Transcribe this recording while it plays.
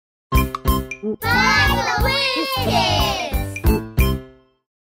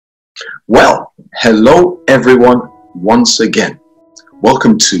Well, hello everyone once again.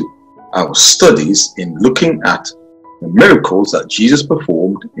 Welcome to our studies in looking at the miracles that Jesus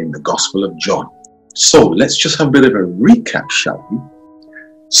performed in the Gospel of John. So let's just have a bit of a recap, shall we?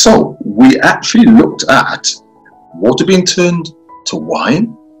 So we actually looked at water being turned to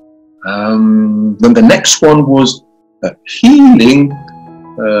wine. Then the next one was healing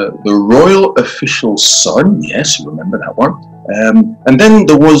the royal official's son. Yes, you remember that one. And then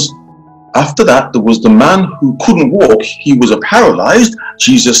after that, there was the man who couldn't walk. He was paralyzed.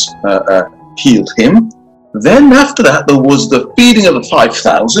 Jesus healed him. Then after that, there was the feeding of the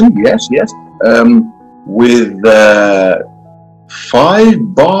 5,000. Yes. With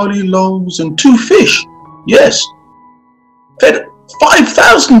 5 barley loaves and 2 fish. Yes. Fed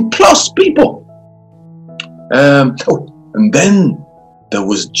 5,000 plus people. And then there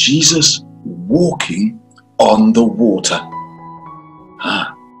was Jesus walking on the water.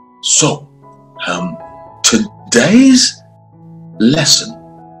 So, today's lesson,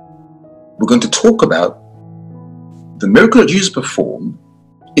 we're going to talk about the miracle that Jesus performed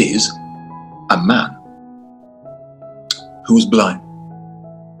is a man who was blind.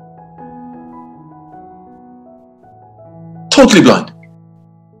 Totally blind.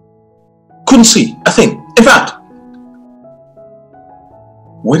 Couldn't see a thing. In fact,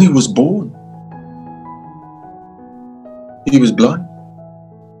 when he was born, he was blind.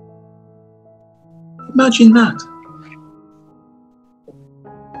 Imagine that.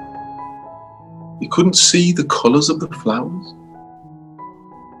 He couldn't see the colors of the flowers,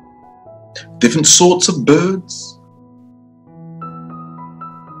 different sorts of birds,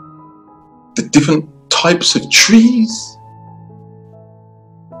 the different types of trees.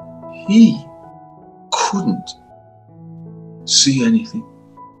 He couldn't see anything.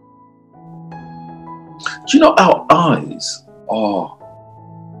 Do you know our eyes are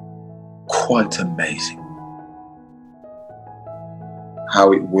quite amazing?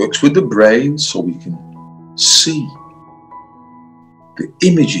 How it works with the brain so we can see the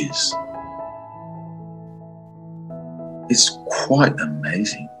images. It's quite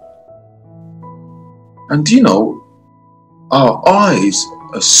amazing. And do you know, our eyes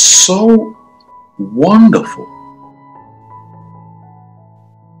are so wonderful.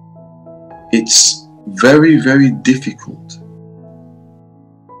 It's very, very difficult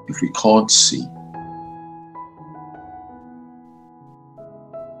if we can't see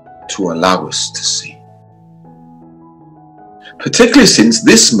to allow us to see. Particularly since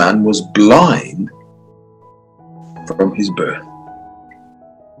this man was blind from his birth.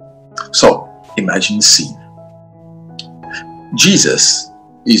 So imagine the scene. Jesus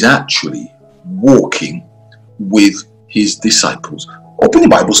is actually walking with his disciples. Open your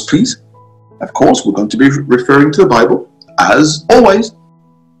Bibles, please. Of course, we're going to be referring to the Bible, as always.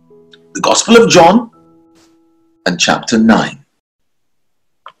 The Gospel of John and chapter 9.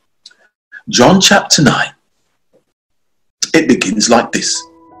 John chapter 9. It begins like this.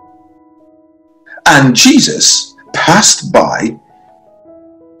 And Jesus passed by.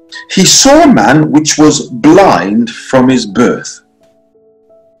 He saw a man which was blind from his birth.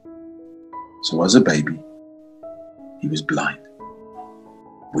 So as a baby, he was blind.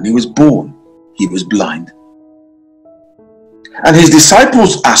 When he was born, he was blind. And his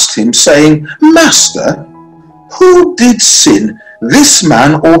disciples asked him, saying, Master, who did sin, this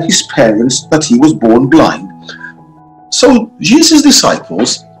man or his parents, that he was born blind? So Jesus'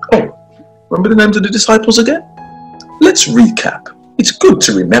 disciples, remember the names of the disciples again? Let's recap. It's good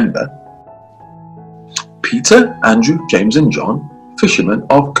to remember. Peter, Andrew, James and John, fishermen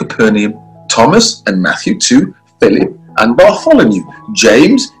of Capernaum. Thomas and Matthew, 2, Philip and Bartholomew.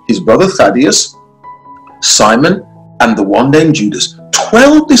 James, his brother Thaddeus, Simon, and the one named Judas.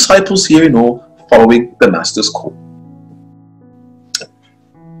 12 disciples here in all, following the Master's call.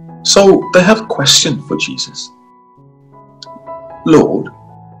 So they have a question for Jesus. Lord,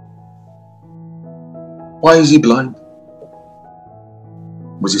 why is he blind?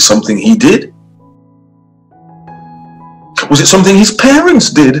 Was it something he did? Was it something his parents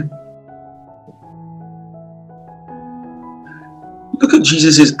did? Look at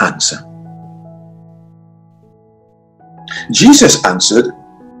Jesus' answer. Jesus answered,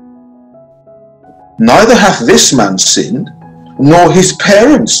 Neither hath this man sinned, nor his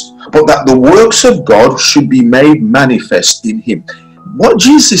parents, but that the works of God should be made manifest in him. What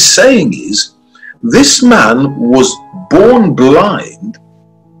Jesus is saying is, this man was born blind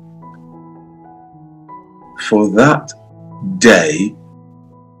for that day,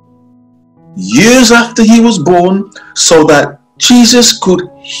 years after he was born, so that Jesus could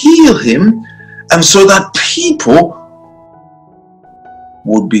heal him and so that people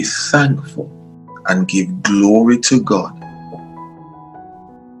would be thankful and give glory to God.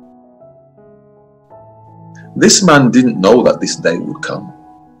 This man didn't know that this day would come,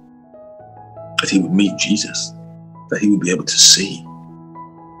 that he would meet Jesus, that he would be able to see.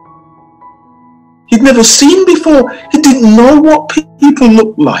 He'd never seen before. He didn't know what people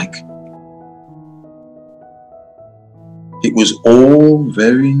looked like. It was all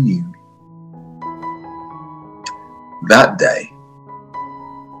very new. That day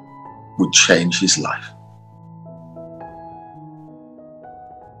would change his life.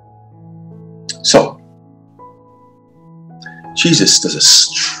 So, Jesus does a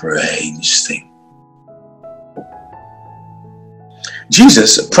strange thing.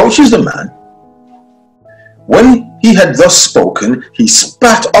 Jesus approaches the man. When he had thus spoken, he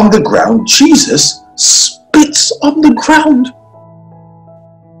spat on the ground. Jesus spits on the ground.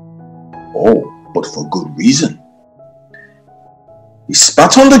 Oh, but for good reason. He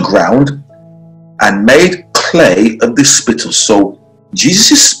spat on the ground and made clay of the spittle. So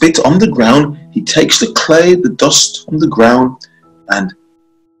Jesus spit on the ground. He takes the clay, the dust on the ground, and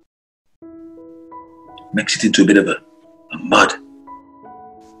makes it into a bit of a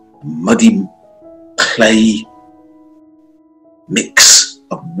muddy clay mix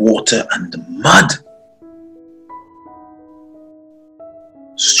of water and mud.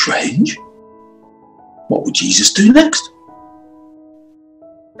 Strange. What would Jesus do next?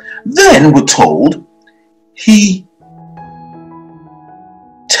 Then we're told he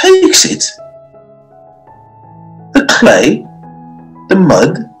takes it, the clay, the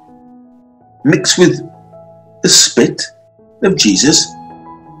mud, mixed with the spit of Jesus,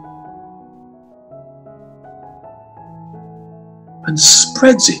 and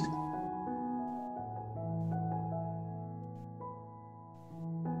spreads it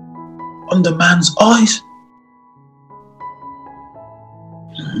on the man's eyes.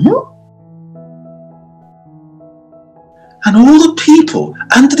 And all the people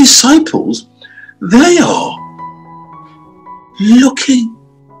and the disciples, they are looking.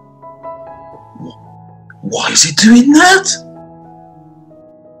 Why is he doing that?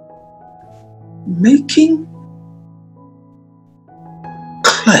 Making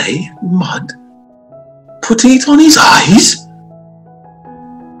clay, mud, putting it on his eyes?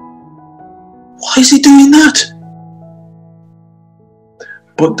 Why is he doing that?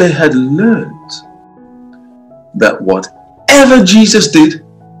 But they had learned that whatever Jesus did,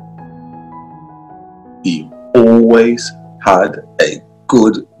 he always had a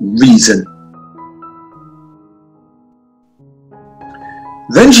good reason.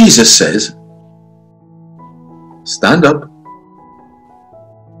 Then Jesus says, stand up,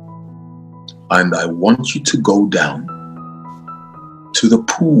 and I want you to go down to the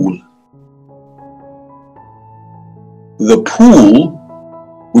pool. The pool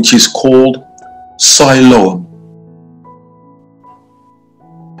which is called Siloam.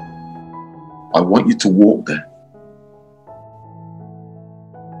 I want you to walk there.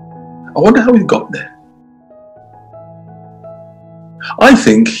 I wonder how he got there. I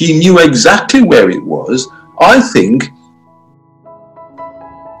think he knew exactly where it was. I think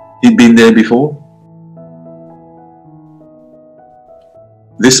he'd been there before.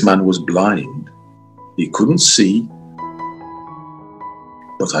 This man was blind. He couldn't see.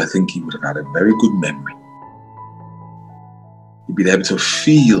 But I think he would have had a very good memory. He'd been able to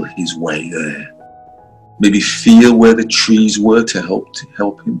feel his way there. Maybe feel where the trees were to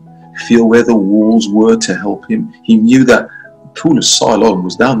help him. Feel where the walls were to help him. He knew that the pool of Siloam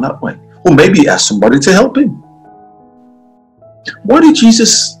was down that way. Or maybe he asked somebody to help him. Why did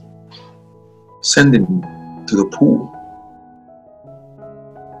Jesus send him to the pool?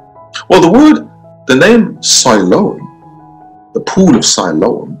 Well, the name Siloam, the pool of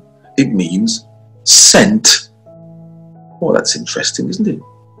Siloam, it means sent. Oh, that's interesting, isn't it?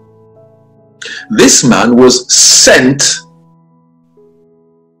 This man was sent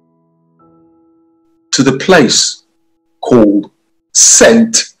to the place called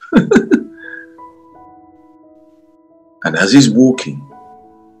Sent. And as he's walking,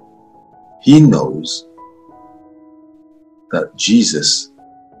 he knows that Jesus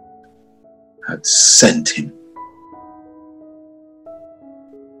had sent him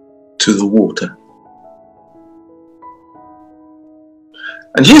to the water.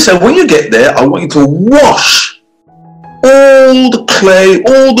 And Jesus said, when you get there, I want you to wash all the clay,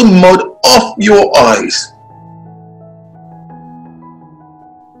 all the mud off your eyes.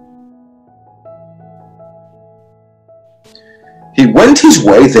 He went his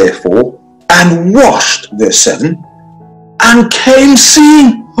way, therefore, and washed, verse 7, and came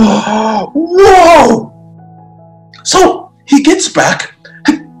seeing. Oh, whoa! So he gets back.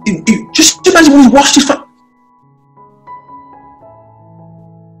 Just imagine when he washed his face.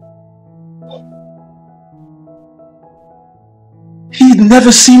 He'd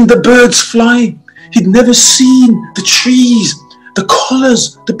never seen the birds flying. He'd never seen the trees, the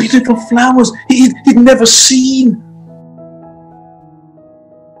colors, the beautiful flowers. He'd never seen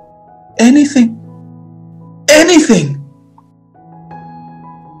anything.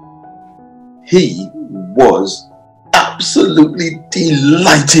 He was absolutely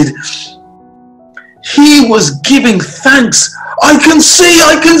delighted. He was giving thanks. I can see.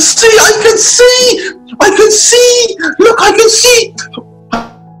 Look, I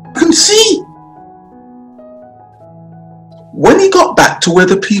can see. When he got back to where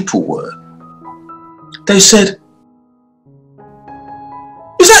the people were, they said,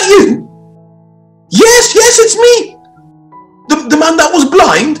 "Is that you?" Yes, it's me. The man that was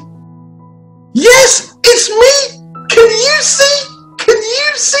blind. Yes, it's me. Can you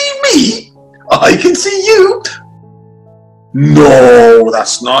see me? I can see you. No,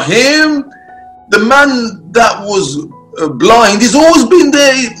 that's not him. The man that was blind, he's always been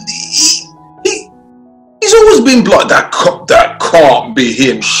there. He's always been blind. That can't be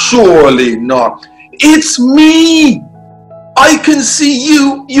him. Surely not. It's me. I can see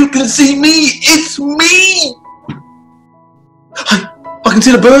you. You can see me. It's me. I can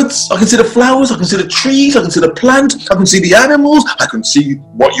see the birds. I can see the flowers. I can see the trees. I can see the plants. I can see the animals. I can see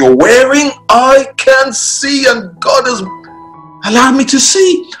what you're wearing. I can see, and God has allowed me to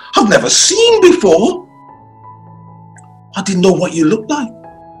see. I've never seen before. I didn't know what you looked like.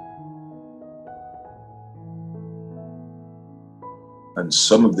 And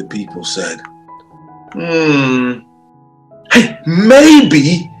some of the people said, hey,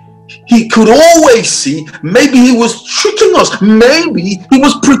 maybe he could always see. Maybe he was tricking us. Maybe he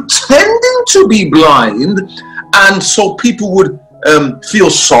was pretending to be blind. And so people would feel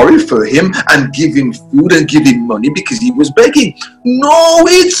sorry for him and give him food and give him money because he was begging. No,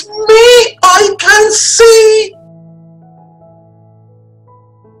 it's me. I can see.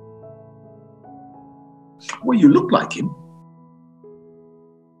 Well, you look like him.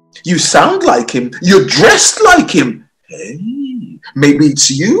 You sound like him. You're dressed like him. Hey, maybe it's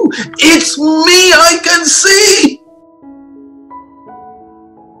you. It's me. I can see.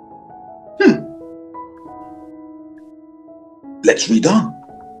 Let's read on.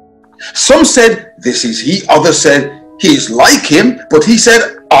 Some said, this is he. Others said, he is like him. But he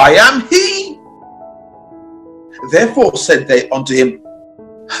said, I am he. Therefore said they unto him,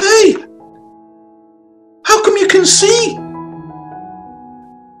 hey, how come you can see?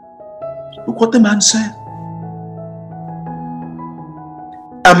 Look what the man said.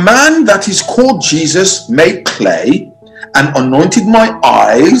 A man that is called Jesus made clay and anointed my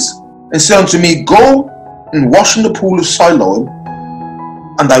eyes and said unto me, go and wash in the pool of Siloam.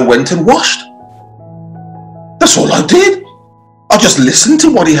 And I went and washed. That's all I did. I just listened to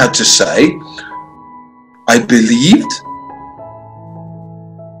what he had to say. I believed.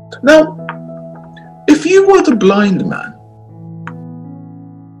 Now, if you were the blind man,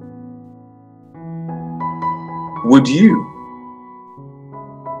 would you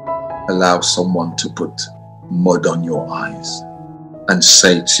allow someone to put mud on your eyes and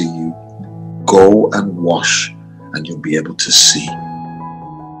say to you, go and wash and you'll be able to see?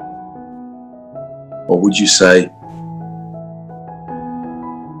 Or would you say,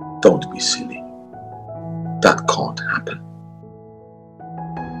 don't be silly, that can't happen?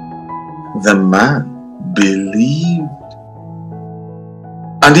 The man believed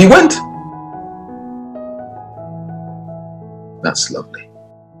and he went. That's lovely.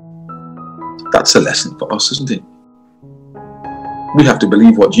 That's a lesson for us, isn't it? We have to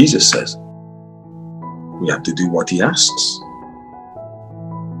believe what Jesus says. We have to do what he asks.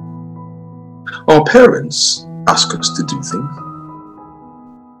 Our parents ask us to do things.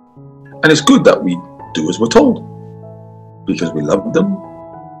 And it's good that we do as we're told, because we love them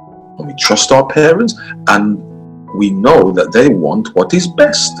and we trust our parents and we know that they want what is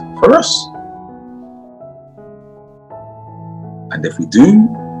best for us. And if we do,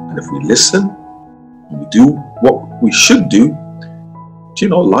 and if we listen, and we do what we should do, you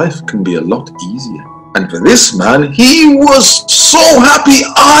know, life can be a lot easier. And for this man, he was so happy.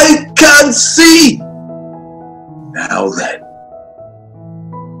 I can see. Now then,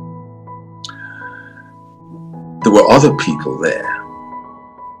 there were other people there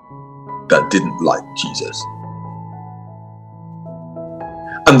that didn't like Jesus.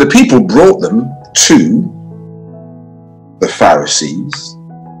 And the people brought them to the Pharisees,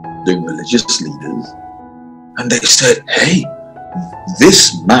 the religious leaders, And they said, hey,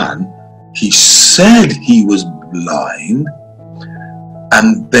 this man, he said he was blind,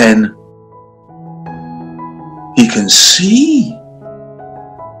 and then he can see.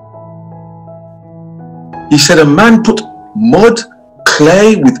 He said a man put mud,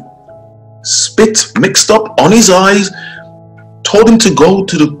 clay with spit mixed up on his eyes, told him to go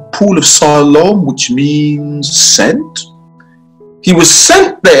to the pool of Siloam, which means sent. He was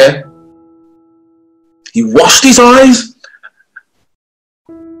sent there. He washed his eyes.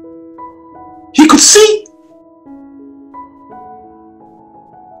 He could see.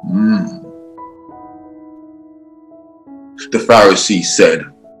 The Pharisee said,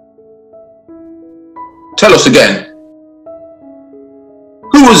 tell us again.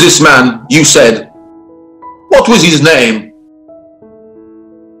 Who was this man you said? What was his name?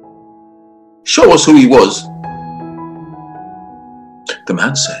 Show us who he was. The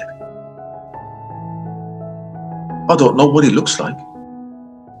man said, I don't know what he looks like,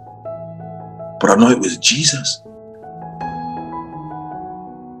 but I know it was Jesus.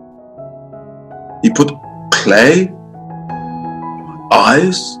 He put clay,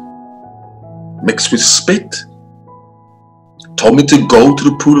 eyes, mixed with spit, told me to go to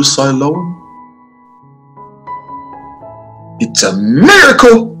the pool of Siloam. It's a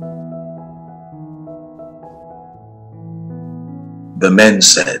miracle. The men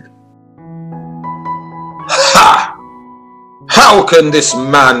said, ha! How can this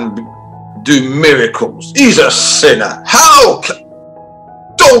man do miracles? He's a sinner. How can...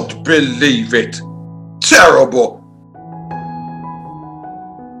 Don't believe it. Terrible.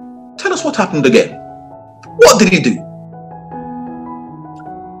 Tell us what happened again. What did he do?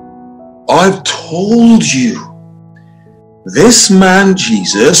 I've told you. This man,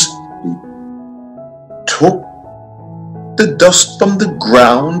 Jesus, took the dust from the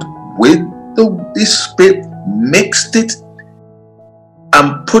ground with this spit, mixed it,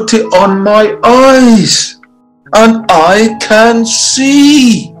 and put it on my eyes, and I can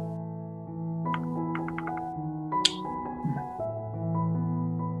see.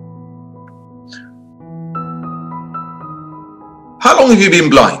 How long have you been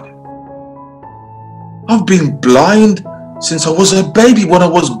blind? I've been blind since I was a baby, when I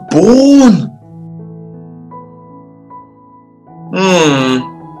was born.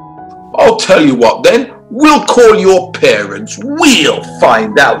 I'll tell you what then. We'll call your parents. We'll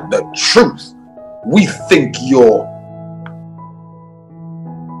find out the truth. We think you're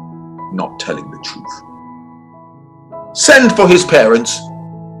not telling the truth. Send for his parents.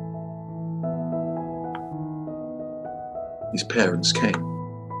 His parents came.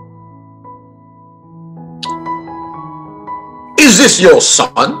 Is this your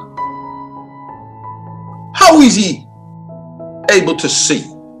son? How is he able to see?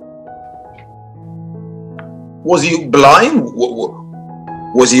 Was he blind?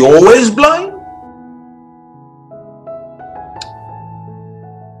 Was he always blind?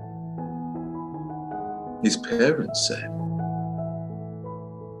 His parents said,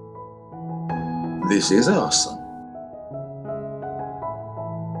 this is our son.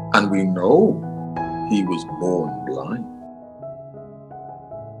 And we know he was born blind.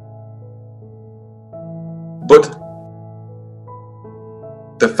 But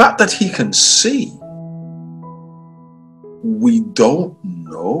the fact that he can see, we don't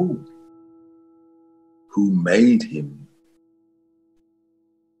know who made him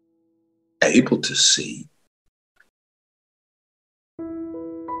able to see.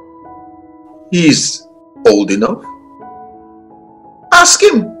 He's old enough. Ask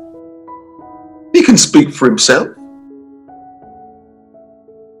him. He can speak for himself.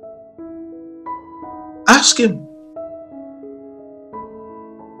 Ask him.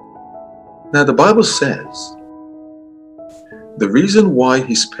 Now the Bible says, the reason why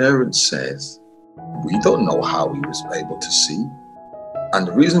his parents says, we don't know how he was able to see, and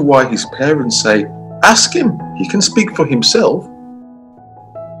the reason why his parents say, ask him, he can speak for himself,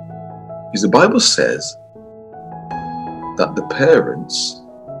 is the Bible says that the parents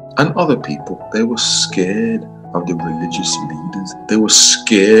and other people, they were scared of the religious leaders. They were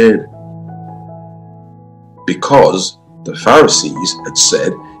scared because the Pharisees had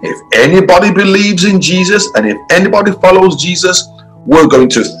said, if anybody believes in Jesus and if anybody follows Jesus, we're going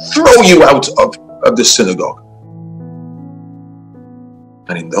to throw you out of the synagogue.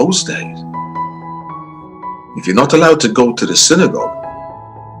 And in those days, if you're not allowed to go to the synagogue,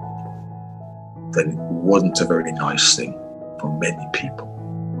 then it wasn't a very nice thing for many people.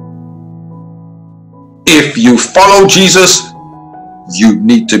 If you follow Jesus, you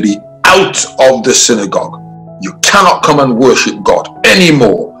need to be out of the synagogue. You cannot come and worship God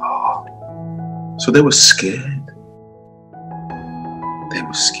anymore. So they were scared. They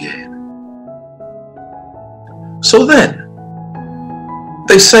were scared. So then,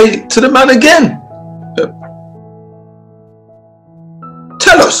 they say to the man again,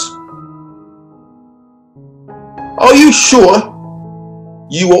 tell us, are you sure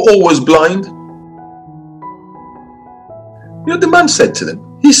you were always blind? You know, the man said to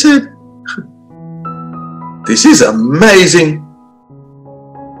them, he said, this is amazing.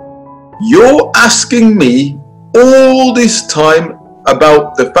 You're asking me all this time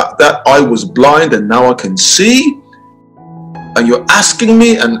about the fact that I was blind and now I can see. And you're asking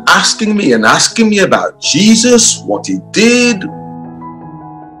me and asking me and asking me about Jesus, what he did.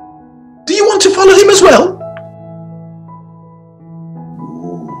 Do you want to follow him as well?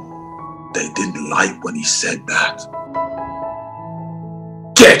 Ooh, they didn't like when he said that.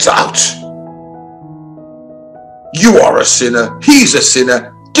 Get out! You are a sinner. He's a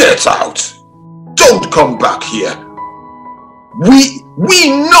sinner. Get out! Don't come back here. We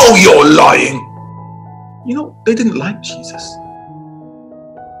know you're lying. You know, they didn't like Jesus.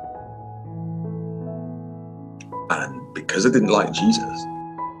 And because they didn't like Jesus,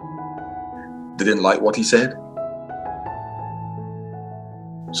 they didn't like what he said.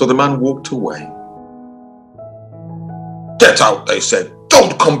 So the man walked away. Get out, they said.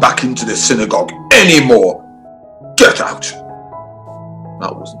 Don't come back into the synagogue anymore. Get out.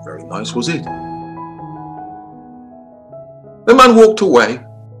 That wasn't very nice, was it? The man walked away.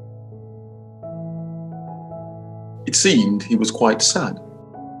 It seemed he was quite sad.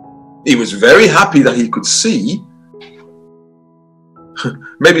 He was very happy that he could see.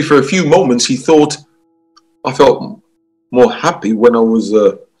 Maybe for a few moments he thought, I felt more happy when I was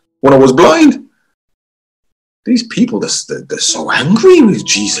blind. These people, they're so angry with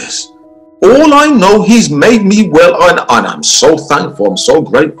Jesus. All I know, he's made me well, and I'm so thankful, I'm so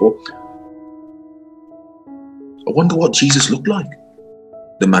grateful. I wonder what Jesus looked like,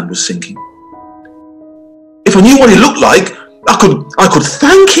 the man was thinking. If I knew what he looked like, I could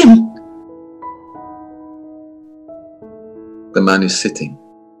thank him. The man is sitting,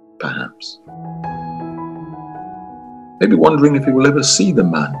 perhaps. Maybe wondering if he will ever see the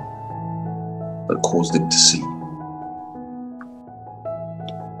man that caused him to see.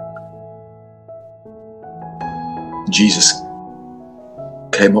 Jesus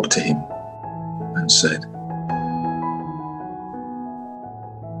came up to him and said,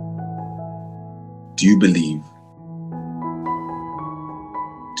 do you believe?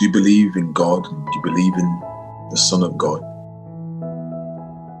 Do you believe in God? Do you believe in the Son of God,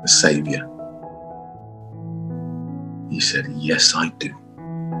 the Savior? He said, yes, I do.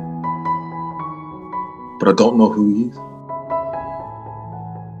 But I don't know who he is.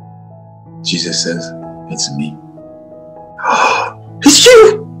 Jesus says, it's me. It's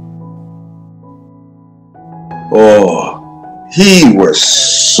you! Oh, he was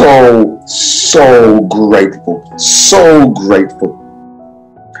so grateful, so grateful,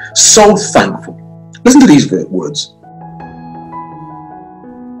 so thankful. Listen to these words.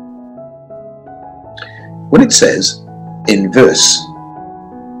 When it says in verse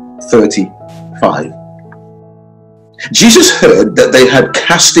 35, Jesus heard that they had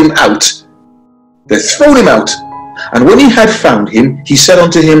cast him out. They thrown him out. And when he had found him, he said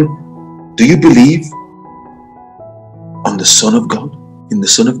unto him, do you believe on the Son of God, in the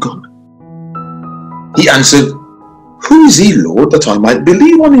Son of God? He answered, who is he, Lord, that I might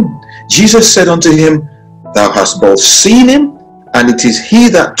believe on him? Jesus said unto him, thou hast both seen him, and it is he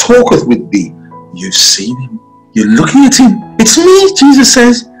that talketh with thee. You've seen him. You're looking at him. It's me, Jesus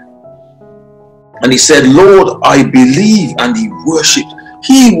says. And he said, Lord, I believe. And he worshipped.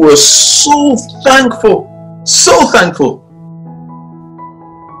 He was so thankful. So thankful.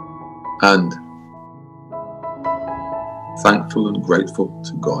 And thankful and grateful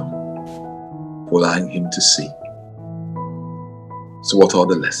to God for allowing him to see. So what are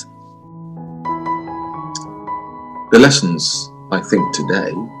the lessons? The lessons, I think,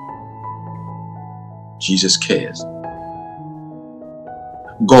 today, Jesus cares.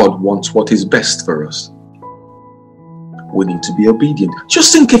 God wants what is best for us. We need to be obedient.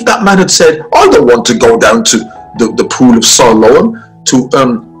 Just think if that man had said, I don't want to go down to the pool of Siloam to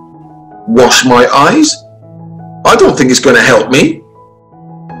wash my eyes. I don't think it's going to help me.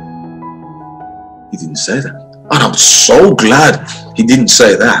 He didn't say that. And I'm so glad he didn't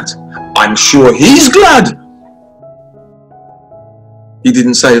say that. I'm sure he's glad he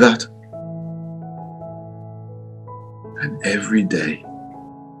didn't say that. And every day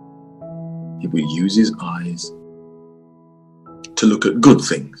he will use his eyes to look at good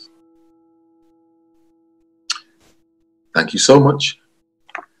things. Thank you so much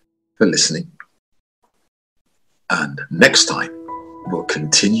for listening. And next time, we'll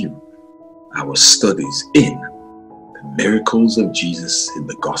continue our studies in the miracles of Jesus in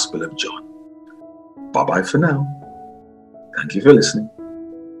the Gospel of John. Bye-bye for now. Thank you for listening.